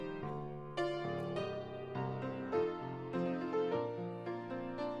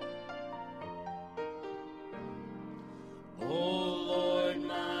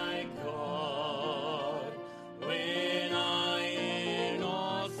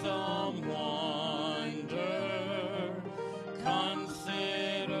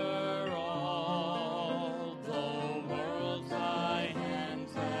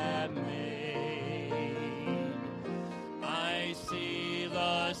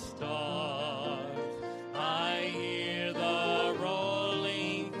stars. I hear the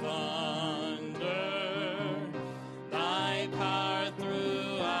rolling thunder, thy power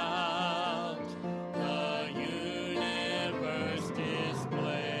throughout the universe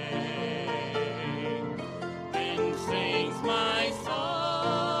display. Then sings my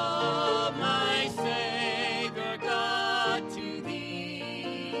soul, my Savior God, to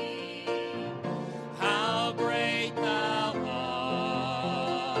thee. How great thou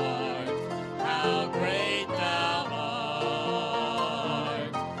art, how great thou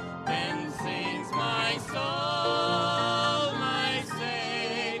art. Then sings my soul, my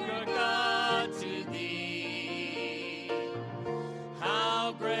Savior God, to thee.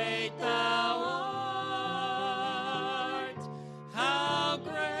 How great thou art, how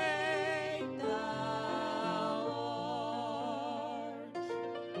great thou art.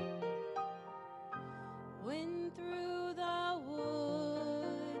 When through the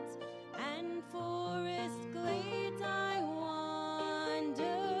woods and forest glades I wander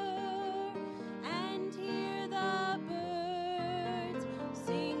and hear the birds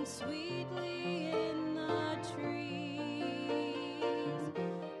sing sweetly in the trees,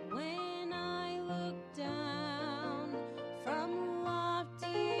 when I look down from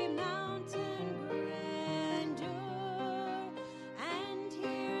lofty mountain grandeur and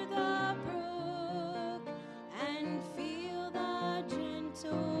hear the brook and feel the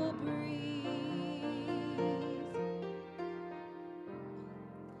gentle breeze.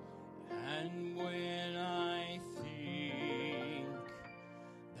 And when I think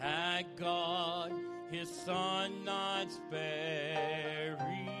that God his Son not sparing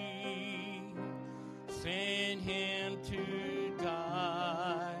sent him to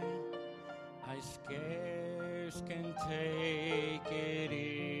die, I scarce can take it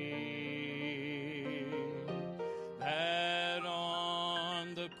in that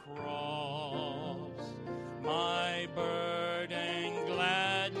on the cross my burden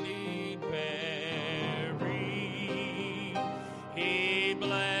gladly bearing, he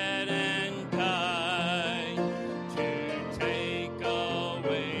bled and died to take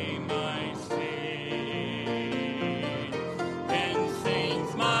away my sin. Then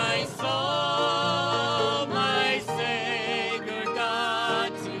sings my soul, my Savior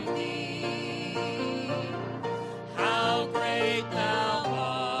God, to thee. How great thou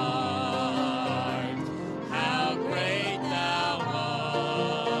art, how great thou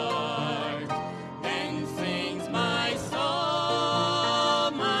art. Then sings my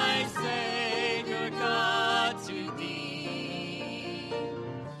soul, my Savior God, to thee.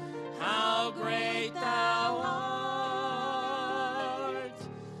 How great thou art,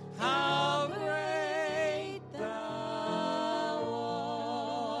 how great thou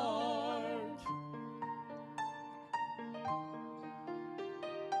art.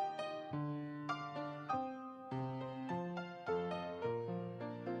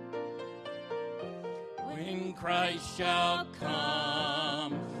 When Christ shall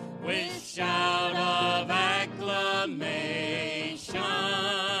come with shout of acclamation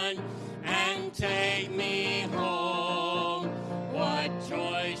and take me home, what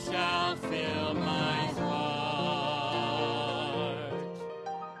joy shall fill my heart?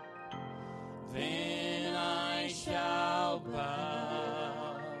 Then I shall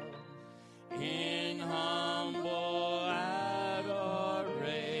bow in humble adoration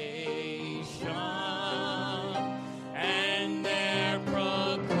and there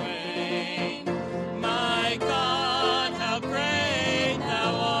proclaim, my God, how great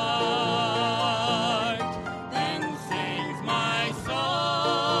thou art. Then sings my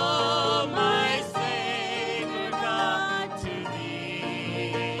soul, my Savior God, to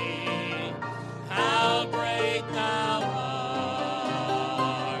thee. How great thou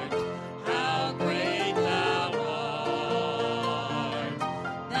art, how great thou art.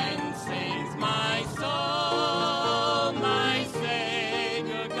 Then sings my soul, my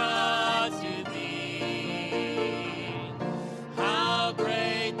Savior God, to thee. How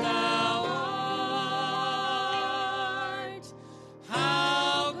great thou art,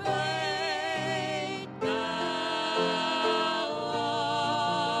 how great thou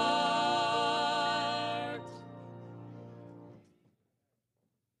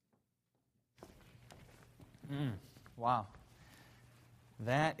art. Wow.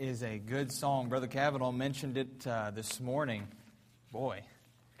 That is a good song. Brother Cavanaugh mentioned it this morning. Boy,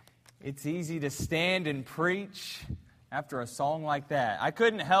 it's easy to stand and preach after a song like that. I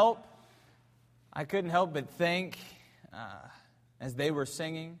couldn't help but think, as they were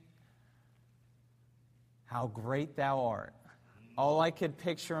singing, how great thou art. All I could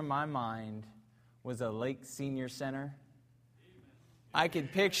picture in my mind was a Lake Senior Center I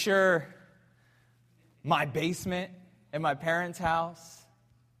could picture my basement in my parents' house.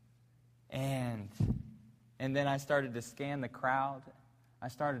 And then I started to scan the crowd. I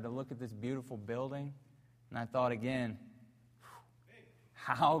started to look at this beautiful building. And I thought again,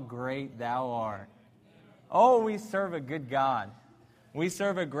 how great thou art. Oh, we serve a good God. We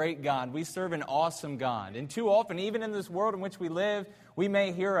serve a great God. We serve an awesome God. And too often, even in this world in which we live, we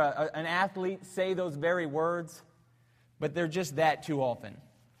may hear an athlete say those very words, but they're just that too often.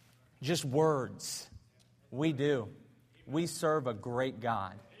 Just words. We do. We serve a great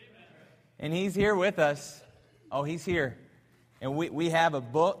God. And He's here with us. Oh, He's here. And we have a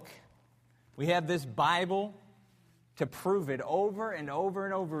book. We have this Bible to prove it over and over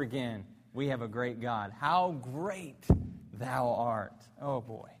and over again. We have a great God. How great thou art. Oh,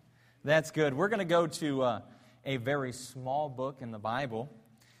 boy. That's good. We're going to go to a very small book in the Bible,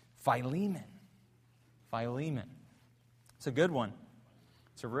 Philemon. Philemon. It's a good one.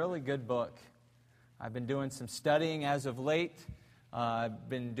 It's a really good book. I've been doing some studying as of late. I've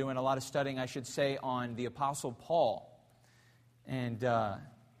been doing a lot of studying, I should say, on the Apostle Paul. And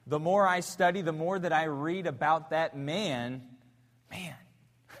the more I study, the more that I read about that man,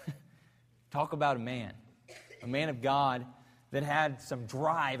 talk about a man of God that had some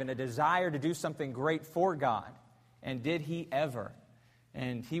drive and a desire to do something great for God. And did he ever?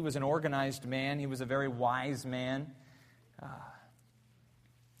 And he was an organized man. He was a very wise man.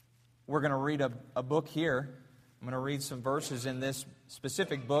 We're going to read a book here. I'm going to read some verses in this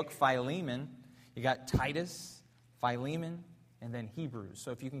specific book, Philemon. You got Titus, Philemon, and then Hebrews.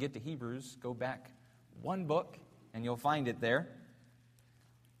 So if you can get to Hebrews, go back one book, and you'll find it there.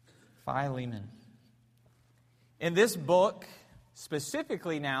 Philemon. In this book,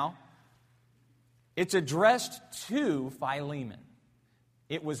 specifically now, it's addressed to Philemon.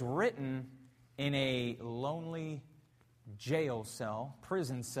 It was written in a lonely jail cell,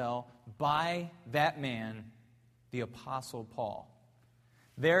 prison cell, by that man, the Apostle Paul.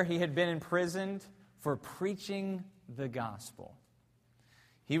 There he had been imprisoned for preaching the gospel.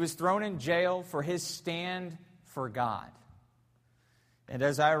 He was thrown in jail for his stand for God. And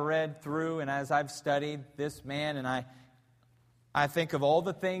as I read through and as I've studied this man, and I think of all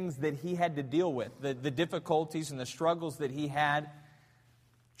the things that he had to deal with, the difficulties and the struggles that he had,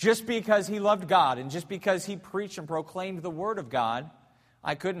 just because he loved God and just because he preached and proclaimed the Word of God,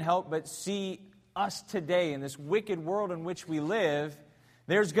 I couldn't help but see us today in this wicked world in which we live.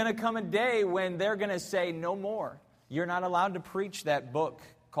 There's going to come a day when they're going to say, no more. You're not allowed to preach that book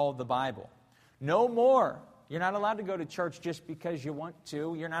called the Bible. No more. You're not allowed to go to church just because you want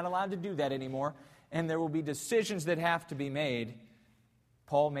to. You're not allowed to do that anymore. And there will be decisions that have to be made.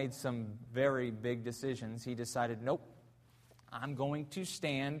 Paul made some very big decisions. He decided, nope, I'm going to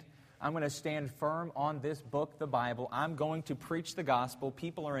stand. I'm going to stand firm on this book, the Bible. I'm going to preach the gospel.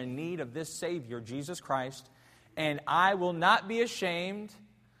 People are in need of this Savior, Jesus Christ. And I will not be ashamed.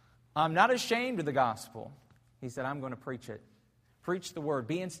 I'm not ashamed of the gospel. He said, I'm going to preach it. Preach the word.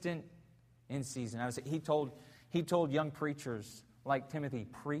 Be instant in season. He told young preachers like Timothy,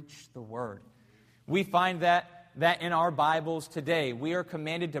 preach the word. We find that in our Bibles today. We are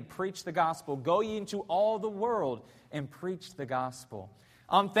commanded to preach the gospel. Go ye into all the world and preach the gospel.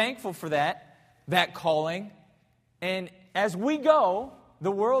 I'm thankful for that calling. And as we go,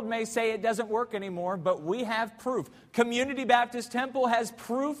 the world may say it doesn't work anymore, but we have proof. Community Baptist Temple has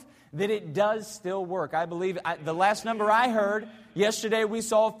proof that it does still work. I believe the last number I heard, yesterday we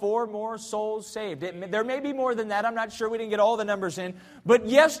saw 4 more souls saved. There may be more than that. I'm not sure. We didn't get all the numbers in. But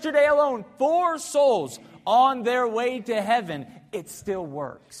yesterday alone, 4 souls on their way to heaven. It still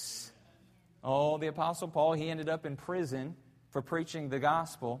works. Oh, the Apostle Paul, he ended up in prison for preaching the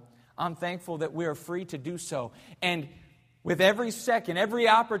gospel. I'm thankful that we are free to do so. And with every second, every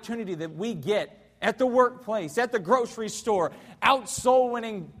opportunity that we get at the workplace, at the grocery store, out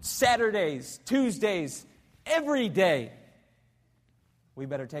soul-winning Saturdays, Tuesdays, every day, we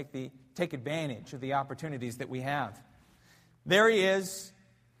better take advantage of the opportunities that we have. There he is.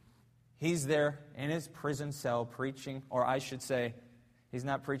 He's there in his prison cell preaching, or I should say, he's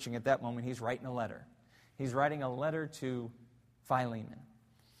not preaching at that moment. He's writing a letter. He's writing a letter to Philemon.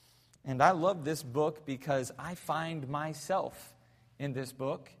 And I love this book because I find myself in this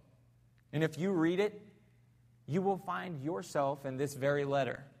book. And if you read it, you will find yourself in this very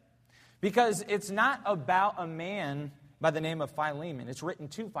letter. Because it's not about a man by the name of Philemon. It's written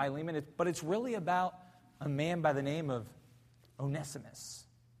to Philemon, but it's really about a man by the name of Onesimus.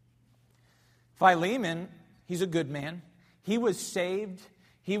 Philemon, he's a good man. He was saved.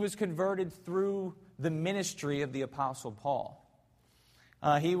 He was converted through the ministry of the Apostle Paul.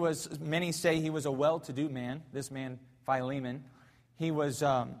 Many say he was a well-to-do man, this man Philemon. He was,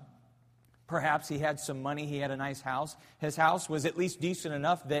 perhaps he had some money, he had a nice house. His house was at least decent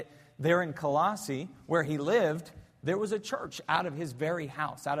enough that there in Colossae, where he lived, there was a church out of his very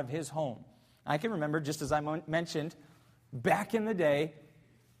house, out of his home. I can remember, just as I mentioned, back in the day,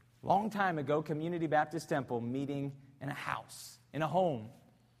 long time ago, Community Baptist Temple meeting in a house, in a home.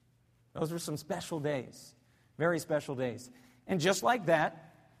 Those were some special days, very special days. And just like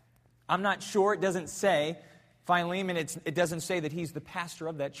that, I'm not sure, it doesn't say, Philemon, it doesn't say that he's the pastor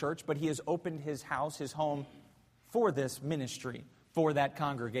of that church, but he has opened his house, his home, for this ministry, for that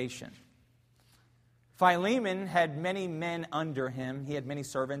congregation. Philemon had many men under him. He had many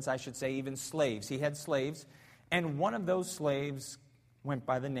servants, I should say, even slaves. He had slaves, and one of those slaves went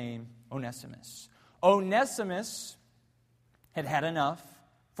by the name Onesimus. Onesimus had had enough.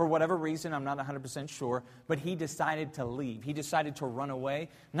 For whatever reason, I'm not 100% sure, but he decided to leave. He decided to run away.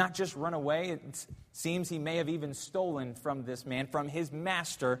 Not just run away, it seems he may have even stolen from this man, from his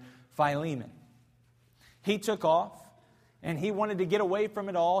master, Philemon. He took off, and he wanted to get away from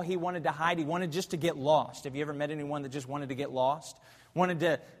it all. He wanted to hide. He wanted just to get lost. Have you ever met anyone that just wanted to get lost? Wanted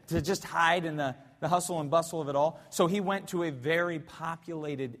to just hide in the hustle and bustle of it all? So he went to a very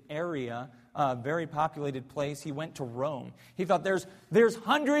populated area, a very populated place. He went to Rome. He thought, there's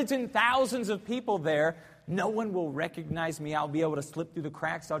hundreds and thousands of people there. No one will recognize me. I'll be able to slip through the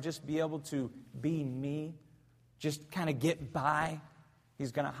cracks. I'll just be able to be me. Just kind of get by.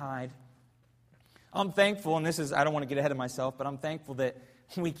 He's going to hide. I'm thankful, and I don't want to get ahead of myself, but I'm thankful that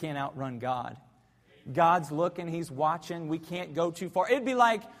we can't outrun God. God's looking, He's watching. We can't go too far. It'd be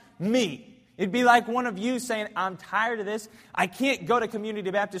like me. It'd be like one of you saying, I'm tired of this. I can't go to Community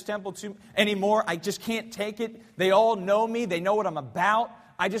Baptist Temple anymore. I just can't take it. They all know me. They know what I'm about.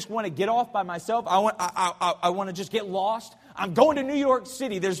 I just want to get off by myself. I want to just get lost. I'm going to New York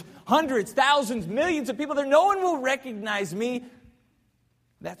City. There's hundreds, thousands, millions of people there. No one will recognize me.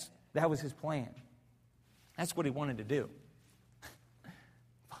 That was his plan. That's what he wanted to do.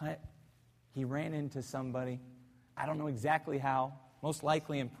 But he ran into somebody, I don't know exactly how, most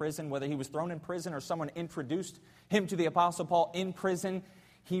likely in prison, whether he was thrown in prison or someone introduced him to the Apostle Paul in prison.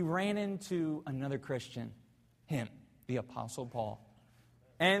 He ran into another Christian, him, the Apostle Paul.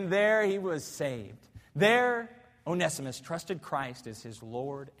 And there he was saved. There, Onesimus trusted Christ as his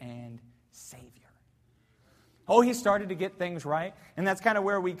Lord and Savior. Oh, he started to get things right. And that's kind of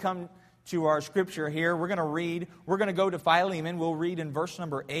where we come to our scripture here. We're going to go to Philemon. We'll read in verse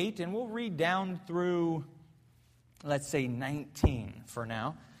number 8, and we'll read down through, let's say, 19 for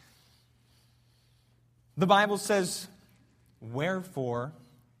now. The Bible says, "Wherefore,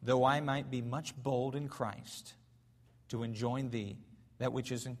 though I might be much bold in Christ, to enjoin thee that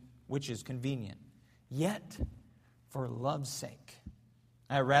which is convenient, yet for love's sake,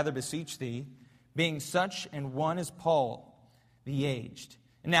 I rather beseech thee, being such an one as Paul, the aged,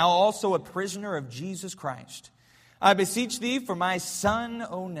 and now also a prisoner of Jesus Christ, I beseech thee for my son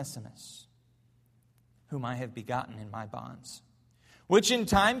Onesimus, whom I have begotten in my bonds, which in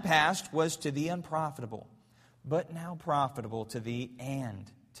time past was to thee unprofitable, but now profitable to thee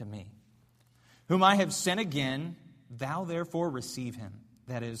and to me, whom I have sent again, thou therefore receive him,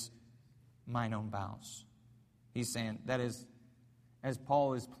 that is mine own bowels." He's saying, that is, as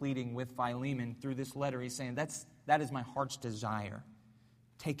Paul is pleading with Philemon through this letter, he's saying, that is my heart's desire.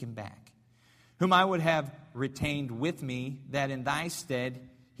 Take him back. Whom I would have retained with me, that in thy stead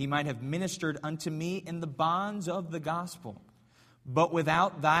he might have ministered unto me in the bonds of the gospel. But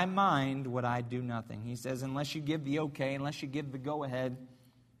without thy mind would I do nothing. He says, unless you give the okay, unless you give the go-ahead,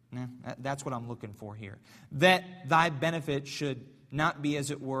 that's what I'm looking for here. That thy benefit should not be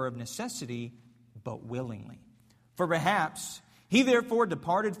as it were of necessity, but willingly. For perhaps he therefore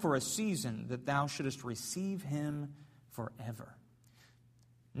departed for a season, that thou shouldest receive him forever.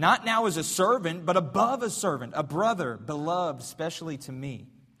 Not now as a servant, but above a servant, a brother, beloved, specially to me.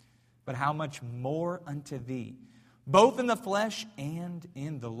 But how much more unto thee, both in the flesh and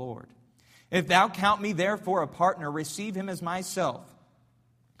in the Lord. If thou count me therefore a partner, receive him as myself.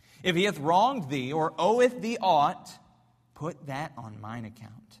 If he hath wronged thee, or oweth thee aught, put that on mine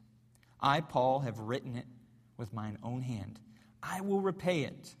account. I, Paul, have written it with mine own hand. I will repay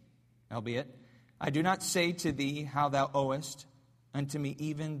it. Albeit, I do not say to thee how thou owest unto me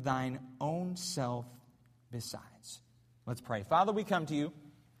even thine own self besides. Let's pray. Father, we come to you.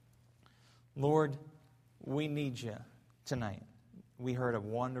 Lord, we need you tonight. We heard a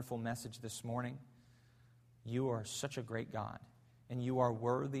wonderful message this morning. You are such a great God, and you are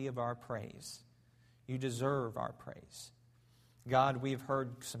worthy of our praise. You deserve our praise. God, we've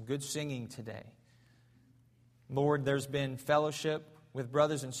heard some good singing today. Lord, there's been fellowship with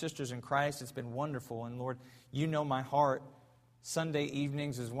brothers and sisters in Christ. It's been wonderful. And Lord, you know my heart Sunday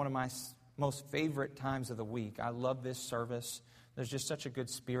evenings is one of my most favorite times of the week. I love this service. There's just such a good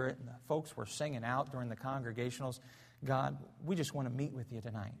spirit. And the folks were singing out during the congregationals. God, we just want to meet with you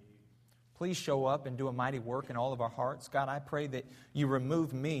tonight. Please show up and do a mighty work in all of our hearts. God, I pray that you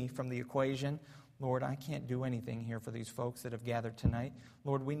remove me from the equation. Lord, I can't do anything here for these folks that have gathered tonight.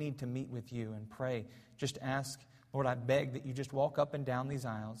 Lord, we need to meet with you and pray. Just ask, Lord, I beg that you just walk up and down these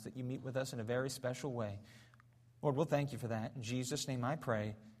aisles, that you meet with us in a very special way. Lord, we'll thank you for that. In Jesus' name I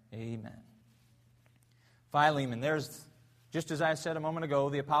pray, amen. Philemon, there's, just as I said a moment ago,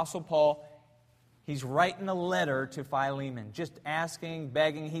 the Apostle Paul, he's writing a letter to Philemon, just asking,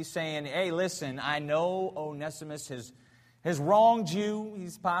 begging. He's saying, hey, listen, I know Onesimus has wronged you.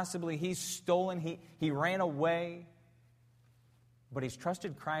 He's stolen. He ran away. But he's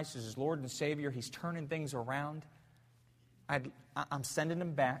trusted Christ as his Lord and Savior. He's turning things around. I'm sending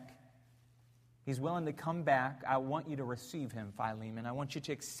him back. He's willing to come back. I want you to receive him, Philemon. I want you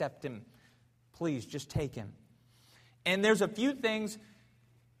to accept him. Please, just take him. And there's a few things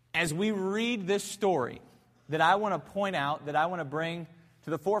as we read this story that I want to point out, that I want to bring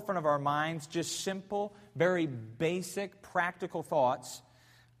to the forefront of our minds, just simple, very basic, practical thoughts.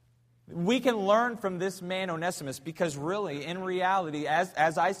 We can learn from this man Onesimus because really, in reality,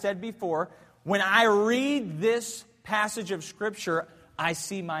 as I said before, when I read this passage of Scripture, I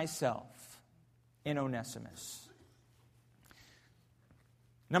see myself in Onesimus.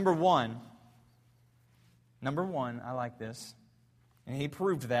 Number one, I like this, and he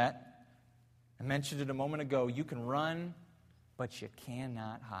proved that. I mentioned it a moment ago. You can run, but you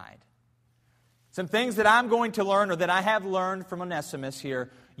cannot hide. Some things that I'm going to learn, or that I have learned from Onesimus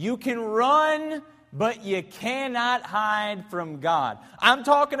here. You can run, but you cannot hide from God. I'm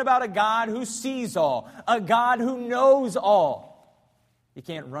talking about a God who sees all, a God who knows all. You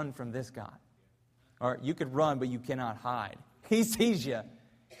can't run from this God. Or you could run, but you cannot hide. He sees you.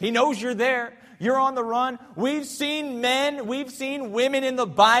 He knows you're there. You're on the run. We've seen men, we've seen women in the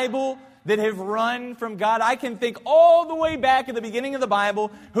Bible that have run from God. I can think all the way back at the beginning of the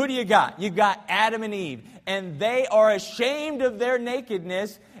Bible. Who do you got? You've got Adam and Eve. And they are ashamed of their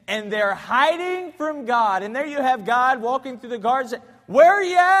nakedness, and they're hiding from God. And there you have God walking through the garden saying, where are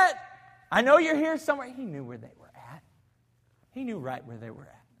you at? I know you're here somewhere. He knew where they were at. He knew right where they were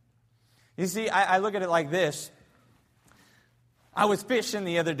at. You see, I look at it like this. I was fishing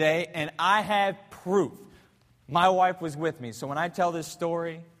the other day, and I have proof. My wife was with me, so when I tell this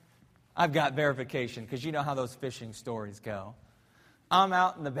story, I've got verification, because you know how those fishing stories go. I'm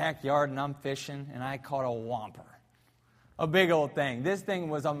out in the backyard, and I'm fishing, and I caught a whomper. A big old thing. This thing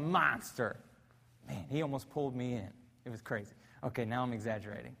was a monster. Man, he almost pulled me in. It was crazy. Okay, now I'm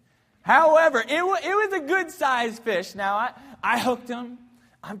exaggerating. However, it was a good-sized fish. Now, I hooked him.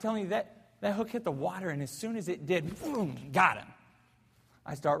 I'm telling you, that hook hit the water, and as soon as it did, boom, got him.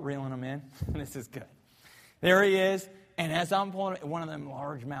 I start reeling him in. This is good. There he is. And as I'm pulling one of them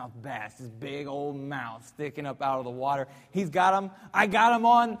largemouth bass, this big old mouth sticking up out of the water, he's got him. I got him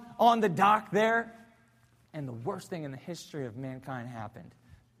on the dock there. And the worst thing in the history of mankind happened.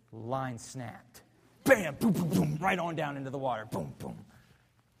 The line snapped. Bam, boom, boom, boom, right on down into the water. Boom, boom.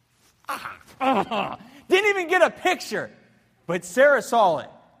 Didn't even get a picture. But Sarah saw it.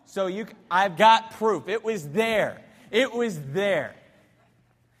 So I've got proof. It was there. It was there.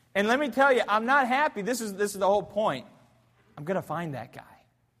 And let me tell you, I'm not happy. This is the whole point. I'm going to find that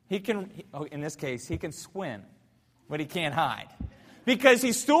guy. In this case, he can swim, but he can't hide. Because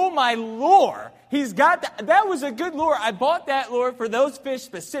he stole my lure. He's got that was a good lure. I bought that lure for those fish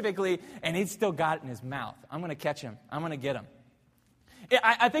specifically, and he's still got it in his mouth. I'm going to catch him. I'm going to get him.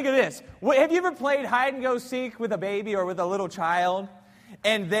 I think of this. Have you ever played hide and go seek with a baby or with a little child?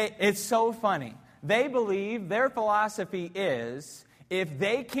 And it's so funny. They believe, their philosophy is, if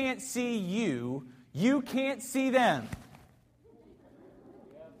they can't see you, you can't see them.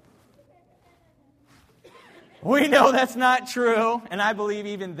 We know that's not true, and I believe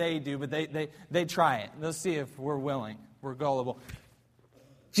even they do, but they try it. They'll see if we're willing, we're gullible.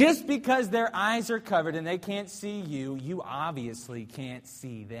 Just because their eyes are covered and they can't see you, you obviously can't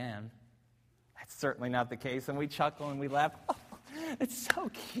see them. That's certainly not the case, and we chuckle and we laugh. Oh, it's so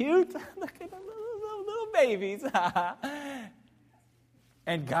cute. Look at the little babies.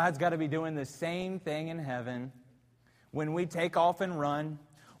 And God's got to be doing the same thing in heaven. When we take off and run,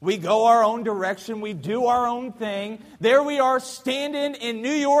 we go our own direction, we do our own thing. There we are standing in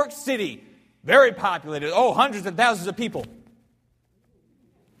New York City, very populated, hundreds of thousands of people.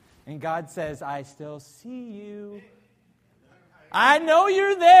 And God says, I still see you. I know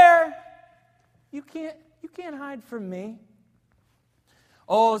you're there. You can't hide from me.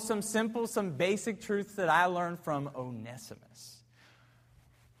 Oh, some simple, some basic truths that I learned from Onesimus.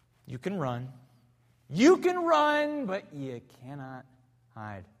 You can run. You can run, but you cannot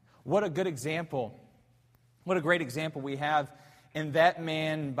hide. What a good example. What a great example we have in that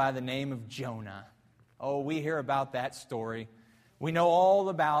man by the name of Jonah. Oh, we hear about that story. We know all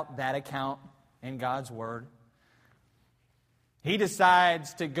about that account in God's Word. He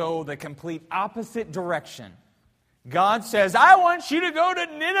decides to go the complete opposite direction. God says, I want you to go to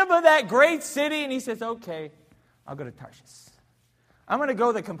Nineveh, that great city. And he says, okay, I'll go to Tarshish. I'm going to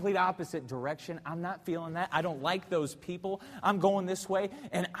go the complete opposite direction. I'm not feeling that. I don't like those people. I'm going this way.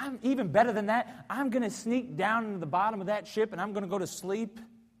 And I'm even better than that. I'm going to sneak down into the bottom of that ship and I'm going to go to sleep.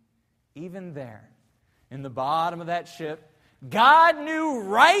 Even there, in the bottom of that ship, God knew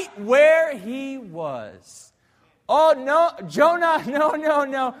right where he was. Oh, no, Jonah,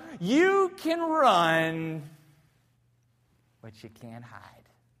 no. You can run, but you can't hide.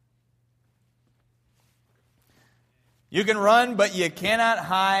 You can run, but you cannot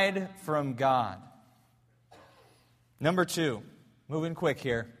hide from God. Number 2, moving quick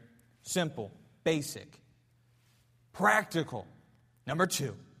here. Simple, basic, practical. Number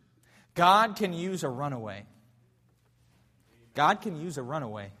 2, God can use a runaway. God can use a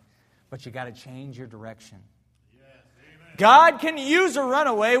runaway, but you got to change your direction. God can use a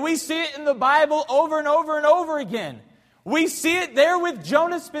runaway. We see it in the Bible over and over and over again. We see it there with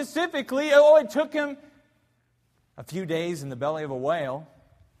Jonah specifically. Oh, it took him a few days in the belly of a whale.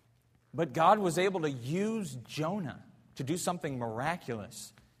 But God was able to use Jonah to do something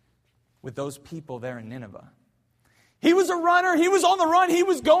miraculous with those people there in Nineveh. He was a runner. He was on the run. He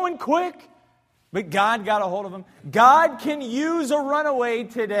was going quick. But God got a hold of him. God can use a runaway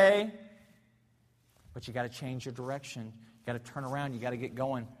today. But you got to change your direction. You got to turn around. You got to get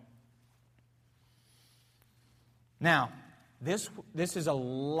going. Now, this is a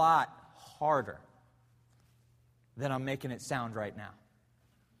lot harder than I'm making it sound right now.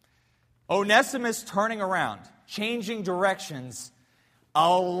 Onesimus turning around, changing directions,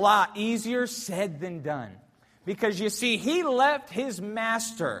 a lot easier said than done. Because you see, he left his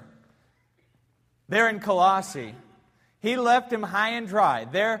master there in Colossae. He left him high and dry.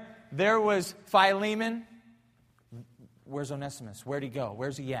 There was Philemon. Where's Onesimus? Where'd he go?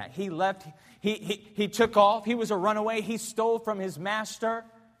 Where's he at? He left. He took off. He was a runaway. He stole from his master.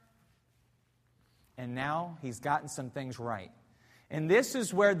 And now he's gotten some things right. And this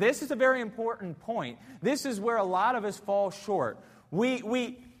is a very important point. This is where a lot of us fall short.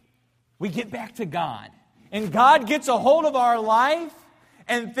 We get back to God. And God gets a hold of our life.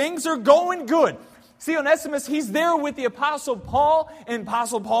 And things are going good. See, Onesimus, he's there with the Apostle Paul. And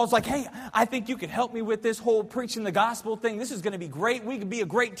Apostle Paul's like, hey, I think you could help me with this whole preaching the gospel thing. This is going to be great. We could be a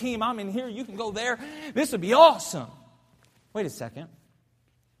great team. I'm in here. You can go there. This would be awesome. Wait a second.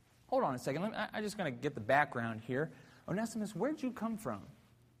 Hold on a second. I'm just going to get the background here. Onesimus, where'd you come from?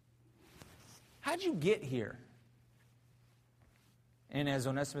 How'd you get here? And as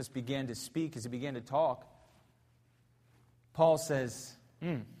Onesimus began to speak, as he began to talk, Paul says,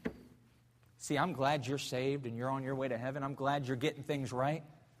 see, I'm glad you're saved and you're on your way to heaven. I'm glad you're getting things right.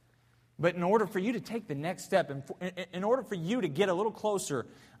 But in order for you to take the next step, and in order for you to get a little closer,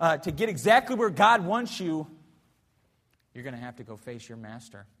 to get exactly where God wants you, you're going to have to go face your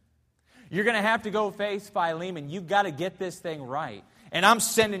master. You're going to have to go face Philemon. You've got to get this thing right. And I'm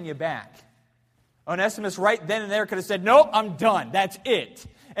sending you back. Onesimus right then and there could have said, nope, I'm done. That's it.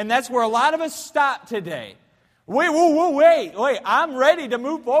 And that's where a lot of us stop today. Wait, I'm ready to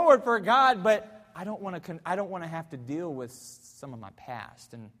move forward for God, but I don't want to have to deal with some of my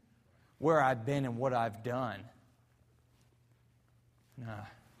past and where I've been and what I've done.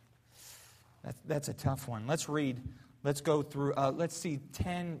 That's a tough one. Let's go through, let's see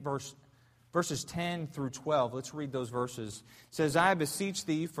verses 10 through 12. Let's read those verses. It says, I beseech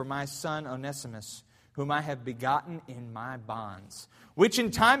thee for my son Onesimus, whom I have begotten in my bonds, which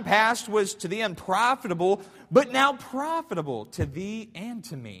in time past was to thee unprofitable, but now profitable to thee and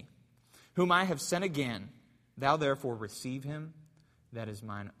to me, whom I have sent again. Thou therefore receive him, that is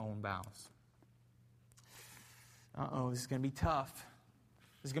mine own bowels. This is going to be tough.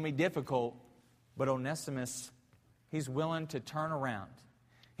 This is going to be difficult, but Onesimus, he's willing to turn around.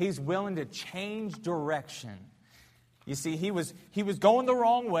 He's willing to change direction. You see, he was going the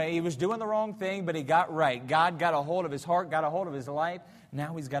wrong way. He was doing the wrong thing, but he got right. God got a hold of his heart, got a hold of his life.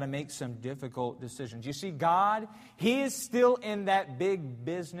 Now he's got to make some difficult decisions. You see, God, he is still in that big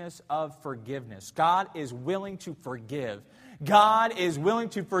business of forgiveness. God is willing to forgive. God is willing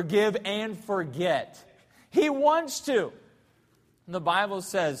to forgive and forget. He wants to. The Bible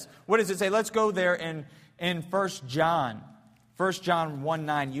says, what does it say? Let's go there in 1 John. 1 John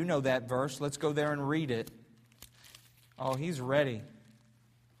 1:9, you know that verse. Let's go there and read it. Oh, he's ready.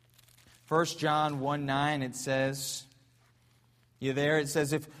 1 John 1:9, it says, you there? It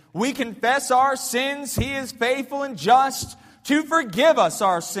says, if we confess our sins, He is faithful and just to forgive us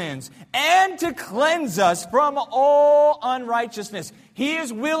our sins and to cleanse us from all unrighteousness. He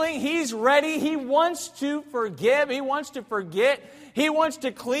is willing, He's ready, He wants to forgive, He wants to forget, He wants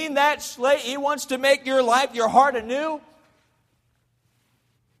to clean that slate, He wants to make your life, your heart anew.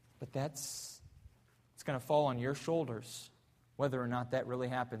 But it's going to fall on your shoulders, whether or not that really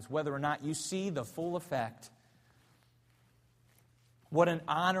happens, whether or not you see the full effect. What an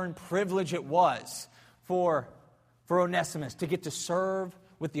honor and privilege it was for Onesimus to get to serve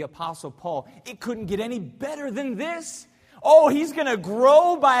with the Apostle Paul. It couldn't get any better than this. Oh, he's going to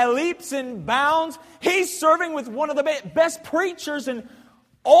grow by leaps and bounds. He's serving with one of the best preachers in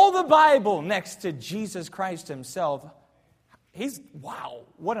all the Bible next to Jesus Christ Himself. Wow,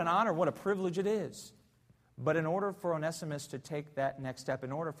 what an honor, what a privilege it is. But in order for Onesimus to take that next step,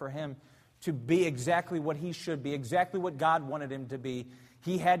 in order for him to be exactly what he should be, exactly what God wanted him to be,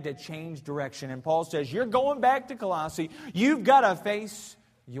 he had to change direction. And Paul says, you're going back to Colossae. You've got to face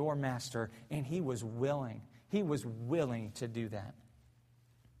your master. And he was willing. He was willing to do that.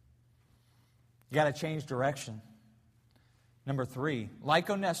 You got to change direction. Number 3, like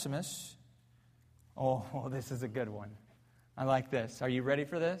Onesimus. Oh, this is a good one. I like this. Are you ready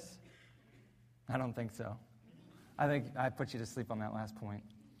for this? I don't think so. I think I put you to sleep on that last point.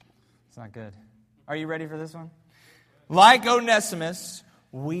 It's not good. Are you ready for this one? Like Onesimus,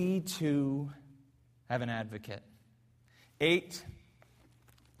 we too have an advocate. 8.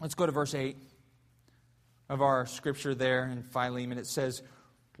 Let's go to verse 8 of our scripture there in Philemon. It says,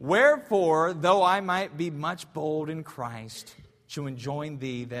 wherefore, though I might be much bold in Christ to enjoin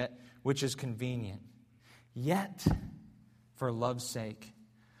thee that which is convenient, yet for love's sake,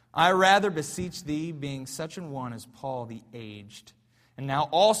 I rather beseech thee, being such an one as Paul the aged, and now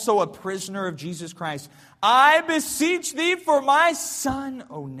also a prisoner of Jesus Christ, I beseech thee for my son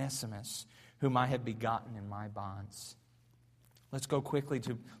Onesimus, whom I have begotten in my bonds. Let's go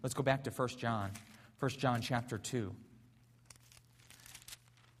back to 1 John. 1 John chapter 2.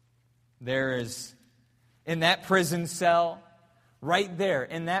 There is, in that prison cell, right there,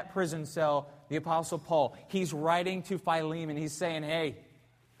 in that prison cell, the Apostle Paul, he's writing to Philemon. He's saying, hey,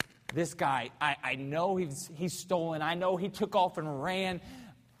 this guy, I know he's stolen. I know he took off and ran.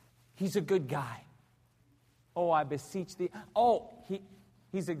 He's a good guy. Oh, I beseech thee. Oh,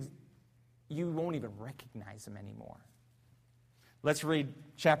 you won't even recognize him anymore. Let's read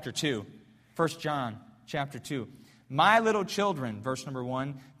chapter 2. 1 John chapter 2. My little children, verse number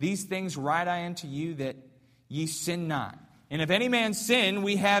 1, these things write I unto you that ye sin not. And if any man sin,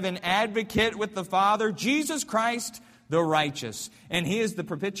 we have an advocate with the Father, Jesus Christ the righteous. And He is the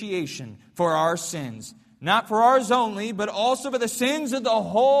propitiation for our sins. Not for ours only, but also for the sins of the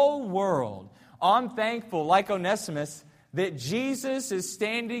whole world. I'm thankful, like Onesimus, that Jesus is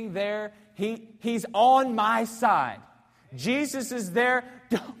standing there. He's on my side. Jesus is there.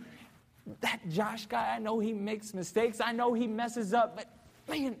 That Josh guy, I know he makes mistakes. I know he messes up. But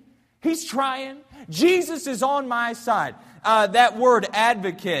man, he's trying. Jesus is on my side. That word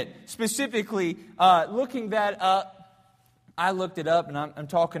advocate, specifically looking that up, I looked it up, and I'm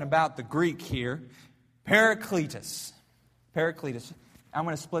talking about the Greek here. Parakletos. Parakletos. I'm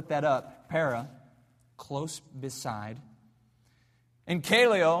going to split that up. Para, close beside. And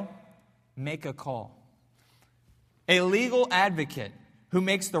kaleo, make a call. A legal advocate who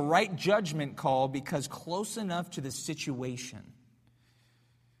makes the right judgment call because close enough to the situation.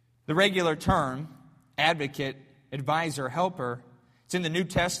 The regular term, advocate, advisor, helper, it's in the New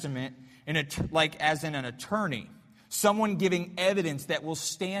Testament like as in an attorney. Someone giving evidence that will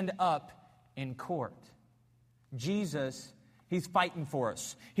stand up in court. Jesus, He's fighting for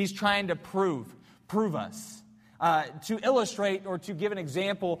us. He's trying to prove us. To illustrate or to give an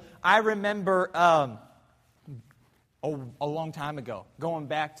example, I remember a long time ago, going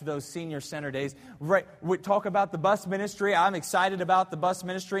back to those senior center days. Right, we talk about the bus ministry. I'm excited about the bus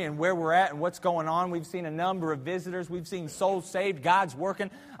ministry and where we're at and what's going on. We've seen a number of visitors. We've seen souls saved. God's working.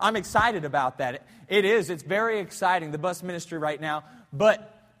 I'm excited about that. It's very exciting, the bus ministry right now.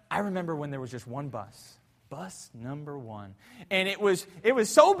 But I remember when there was just one bus number 1. And it was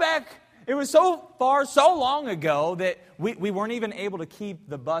so back. It was so long ago that we weren't even able to keep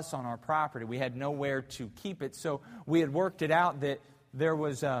the bus on our property. We had nowhere to keep it. So we had worked it out that there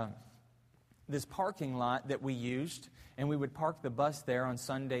was this parking lot that we used. And we would park the bus there on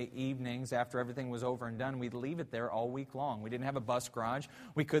Sunday evenings after everything was over and done. We'd leave it there all week long. We didn't have a bus garage.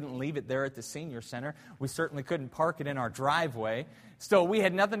 We couldn't leave it there at the senior center. We certainly couldn't park it in our driveway. So we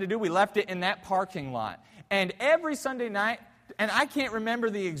had nothing to do. We left it in that parking lot. And every Sunday night, and I can't remember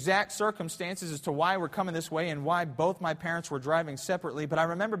the exact circumstances as to why we're coming this way and why both my parents were driving separately, but I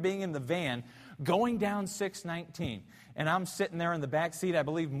remember being in the van going down 619. And I'm sitting there in the back seat. I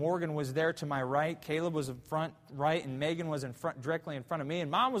believe Morgan was there to my right. Caleb was in front right. And Megan was in front, directly in front of me. And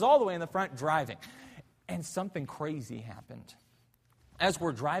Mom was all the way in the front driving. And something crazy happened. As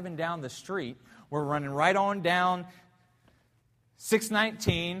we're driving down the street, we're running right on down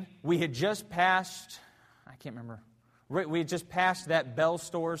 619. We had just passed, I can't remember. We had just passed that Bell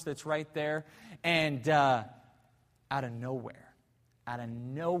Stores that's right there. And out of nowhere,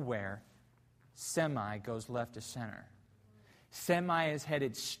 semi goes left to center. Semi is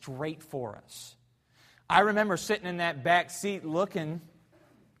headed straight for us. I remember sitting in that back seat looking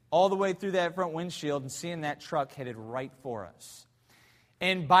all the way through that front windshield and seeing that truck headed right for us.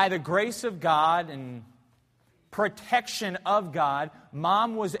 And by the grace of God and protection of God,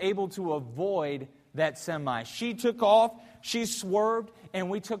 Mom was able to avoid that semi. She took off, she swerved, and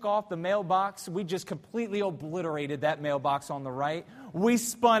we took off the mailbox. We just completely obliterated that mailbox on the right. We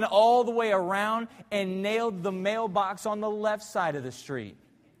spun all the way around and nailed the mailbox on the left side of the street.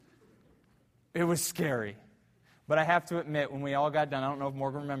 It was scary. But I have to admit, when we all got done, I don't know if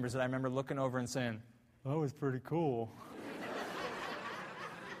Morgan remembers it, I remember looking over and saying, that was pretty cool.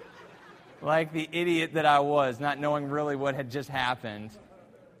 Like the idiot that I was, not knowing really what had just happened.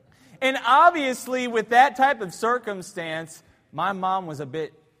 And obviously, with that type of circumstance, my mom was a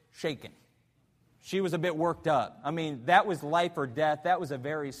bit shaken. She was a bit worked up. I mean, that was life or death. That was a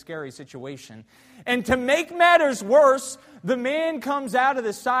very scary situation. And to make matters worse, the man comes out of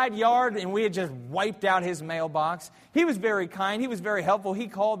the side yard, and we had just wiped out his mailbox. He was very kind. He was very helpful. He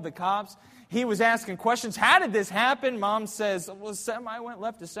called the cops. He was asking questions. How did this happen? Mom says, well, semi went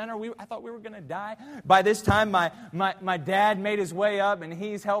left to center. I thought we were going to die. By this time, my dad made his way up, and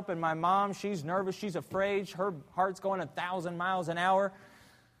he's helping my mom. She's nervous. She's afraid. Her heart's going 1,000 miles an hour.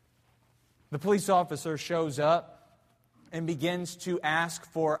 The police officer shows up and begins to ask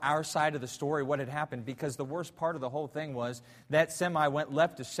for our side of the story, what had happened, because the worst part of the whole thing was that semi went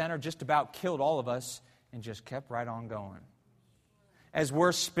left to center, just about killed all of us, and just kept right on going. As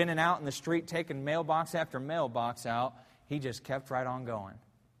we're spinning out in the street, taking mailbox after mailbox out, he just kept right on going.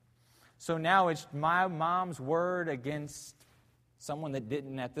 So now it's my mom's word against someone that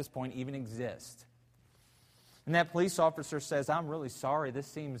didn't at this point even exist. And that police officer says, I'm really sorry, this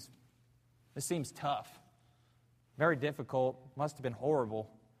seems tough. Very difficult. Must have been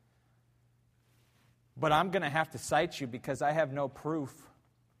horrible. But I'm going to have to cite you because I have no proof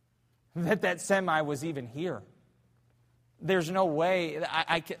that semi was even here. There's no way.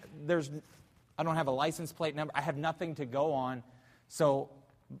 I don't have a license plate number. I have nothing to go on. So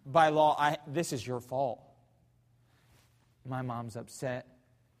by law, this is your fault. My mom's upset.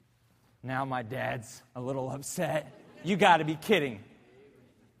 Now my dad's a little upset. You got to be kidding.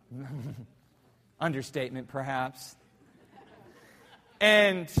 Understatement, perhaps.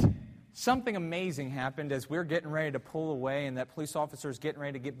 And something amazing happened as we're getting ready to pull away and that police officer is getting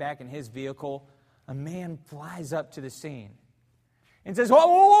ready to get back in his vehicle. A man flies up to the scene and says,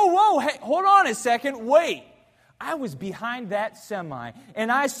 whoa, hey, hold on a second, wait. I was behind that semi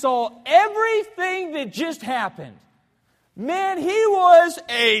and I saw everything that just happened. Man, he was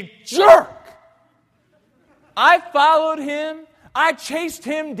a jerk. I followed him. I chased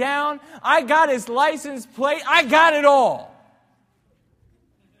him down. I got his license plate. I got it all.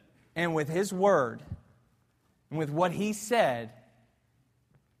 And with his word, and with what he said,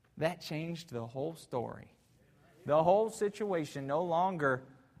 that changed the whole story. The whole situation. No longer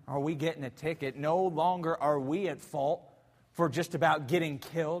are we getting a ticket. No longer are we at fault for just about getting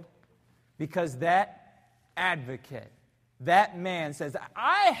killed. Because that advocate, that man says,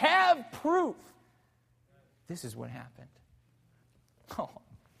 I have proof. This is what happened.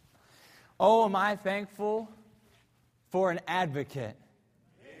 Oh, am I thankful for an advocate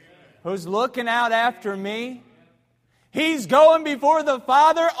who's looking out after me. He's going before the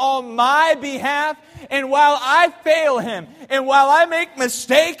Father on my behalf. And while I fail Him, and while I make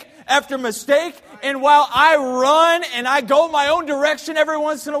mistake after mistake, and while I run and I go my own direction every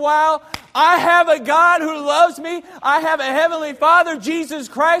once in a while, I have a God who loves me. I have a Heavenly Father, Jesus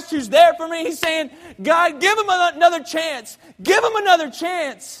Christ, who's there for me. He's saying, God, give him another chance. Give him another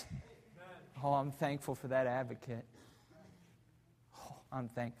chance. Oh, I'm thankful for that advocate. Oh, I'm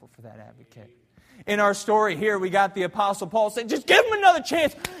thankful for that advocate. In our story here, we got the Apostle Paul saying, just give him another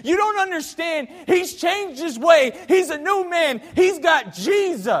chance. You don't understand. He's changed his way. He's a new man. He's got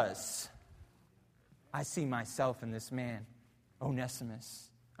Jesus. I see myself in this man, Onesimus.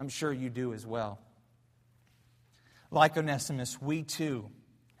 I'm sure you do as well. Like Onesimus, we too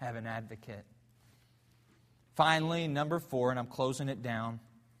have an advocate. Finally, number 4, and I'm closing it down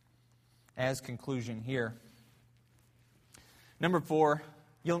as conclusion here. Number 4,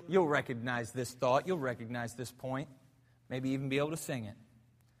 you'll recognize this thought. You'll recognize this point. Maybe even be able to sing it.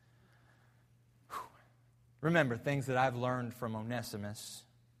 Remember things that I've learned from Onesimus.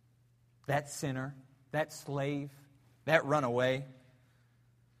 That sinner, that slave, that runaway.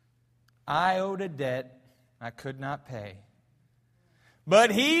 I owed a debt I could not pay.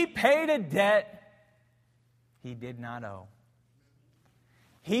 But he paid a debt he did not owe.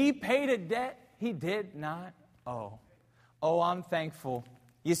 He paid a debt he did not owe. Oh, I'm thankful.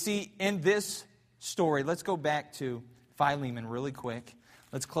 You see, in this story, let's go back to Philemon really quick.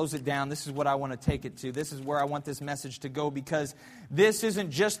 Let's close it down. This is what I want to take it to. This is where I want this message to go, because this isn't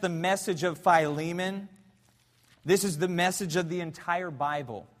just the message of Philemon. This is the message of the entire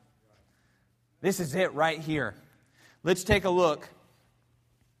Bible. This is it right here. Let's take a look.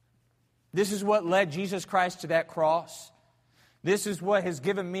 This is what led Jesus Christ to that cross. This is what has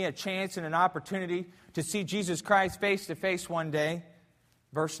given me a chance and an opportunity to see Jesus Christ face to face one day.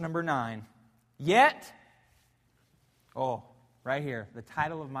 Verse number 9. Yet, right here, the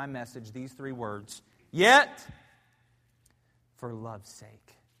title of my message, these 3 words. Yet, for love's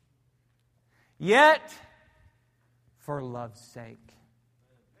sake. Yet, for love's sake.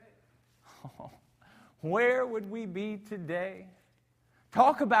 Oh, where would we be today?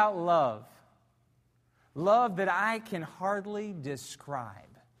 Talk about love. Love that I can hardly describe.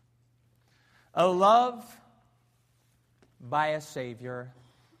 A love by a Savior.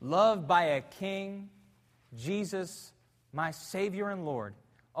 Love by a King. Jesus, my Savior and Lord.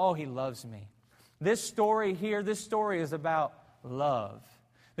 Oh, He loves me. This story here, this story is about love.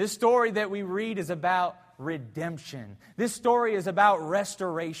 This story that we read is about redemption. This story is about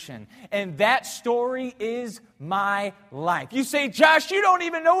restoration. And that story is my life. You say, Josh, you don't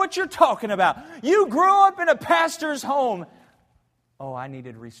even know what you're talking about. You grew up in a pastor's home. Oh, I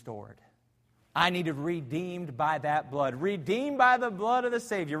needed restored. I needed redeemed by that blood. Redeemed by the blood of the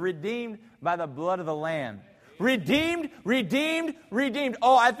Savior. Redeemed by the blood of the Lamb. Redeemed, redeemed, redeemed.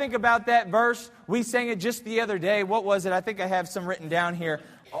 Oh, I think about that verse. We sang it just the other day. What was it? I think I have some written down here.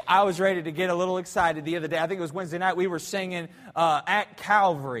 I was ready to get a little excited the other day. I think it was Wednesday night. We were singing at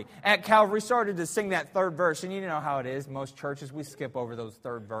Calvary. At Calvary, started to sing that 3rd verse. And you know how it is. Most churches, we skip over those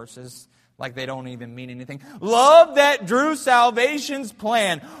 3rd verses like they don't even mean anything. Love that drew salvation's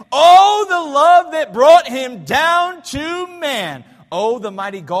plan. Oh, the love that brought Him down to man. Oh, the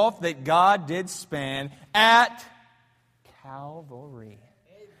mighty gulf that God did span at Calvary.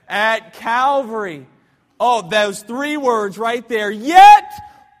 At Calvary. Oh, those 3 words right there. Yet,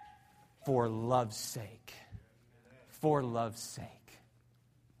 for love's sake. For love's sake.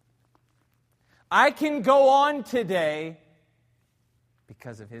 I can go on today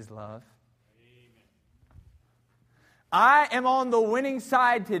because of His love. I am on the winning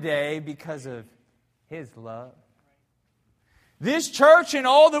side today because of His love. This church and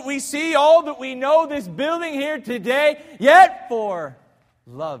all that we see, all that we know, this building here today, yet for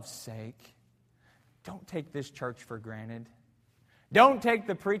love's sake. Don't take this church for granted. Don't take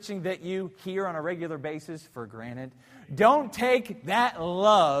the preaching that you hear on a regular basis for granted. Don't take that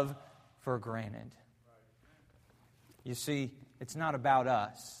love for granted. You see, it's not about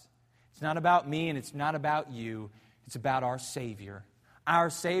us. It's not about me and it's not about you. It's about our Savior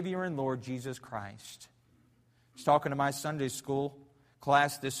and Lord Jesus Christ. I was talking to my Sunday school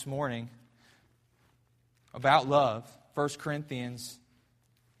class this morning about love. 1 Corinthians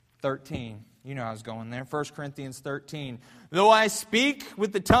 13. You know I was going there. 1 Corinthians 13. Though I speak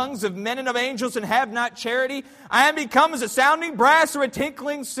with the tongues of men and of angels and have not charity, I am become as a sounding brass or a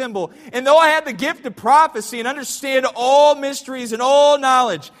tinkling cymbal. And though I have the gift of prophecy and understand all mysteries and all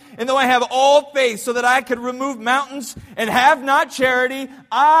knowledge, and though I have all faith so that I could remove mountains and have not charity,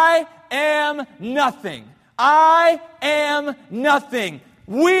 I am nothing. I am nothing.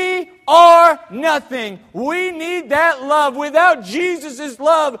 We are nothing. We need that love. Without Jesus'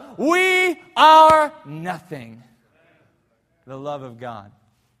 love, we are nothing. The love of God.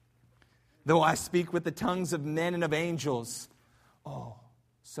 Though I speak with the tongues of men and of angels. Oh,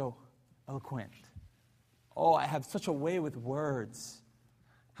 so eloquent. Oh, I have such a way with words.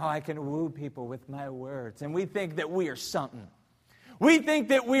 How I can woo people with my words. And we think that we are something. We think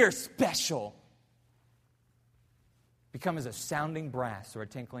that we are special. Become as a sounding brass or a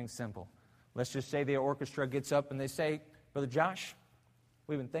tinkling cymbal. Let's just say the orchestra gets up and they say, Brother Josh,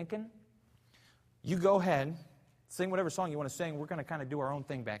 we've been thinking. You go ahead, sing whatever song you want to sing. We're going to kind of do our own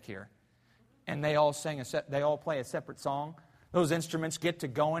thing back here. And they all play a separate song. Those instruments get to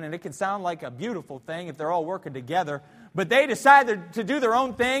going, and it can sound like a beautiful thing if they're all working together. But they decide to do their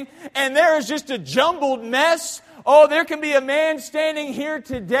own thing, and there is just a jumbled mess. Oh, there can be a man standing here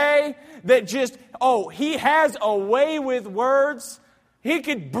today that he has a way with words. He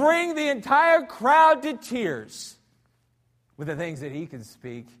could bring the entire crowd to tears with the things that he can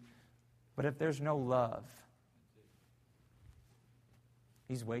speak. But if there's no love,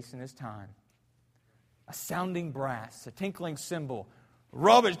 he's wasting his time. A sounding brass, a tinkling cymbal,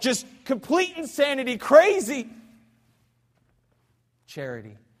 rubbish, just complete insanity, crazy.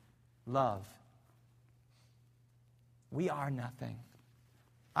 Charity, love. We are nothing.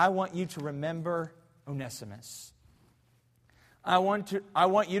 I want you to remember Onesimus. I want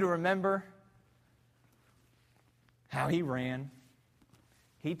you to remember how he ran.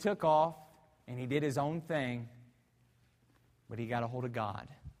 He took off and he did his own thing, but he got a hold of God.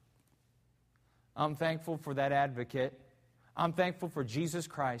 I'm thankful for that advocate. I'm thankful for Jesus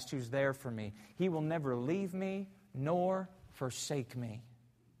Christ who's there for me. He will never leave me nor forsake me.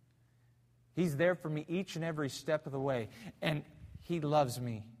 He's there for me each and every step of the way. And He loves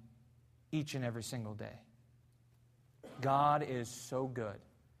me each and every single day. God is so good.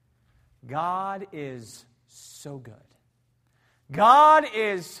 God is so good. God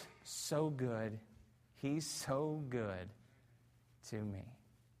is so good. He's so good to me.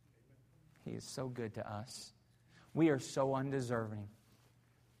 He is so good to us. We are so undeserving.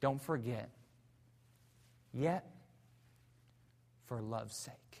 Don't forget. Yet, for love's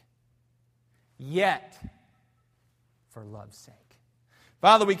sake. Yet, for love's sake.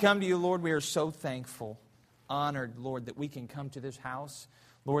 Father, we come to you, Lord. We are so thankful, honored, Lord, that we can come to this house.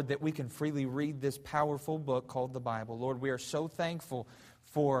 Lord, that we can freely read this powerful book called the Bible. Lord, we are so thankful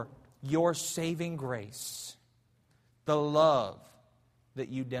for your saving grace, the love that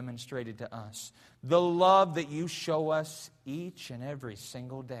you demonstrated to us, the love that you show us each and every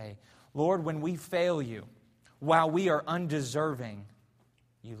single day. Lord, when we fail you, while we are undeserving,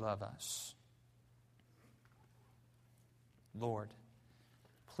 you love us. Lord,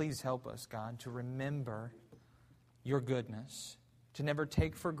 please help us, God, to remember your goodness, to never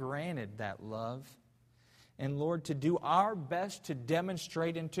take for granted that love, and Lord, to do our best to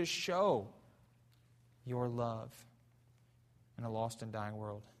demonstrate and to show your love in a lost and dying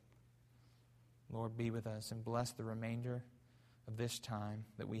world. Lord, be with us and bless the remainder of this time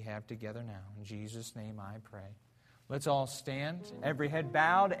that we have together now. In Jesus' name I pray. Let's all stand, every head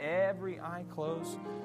bowed, every eye closed.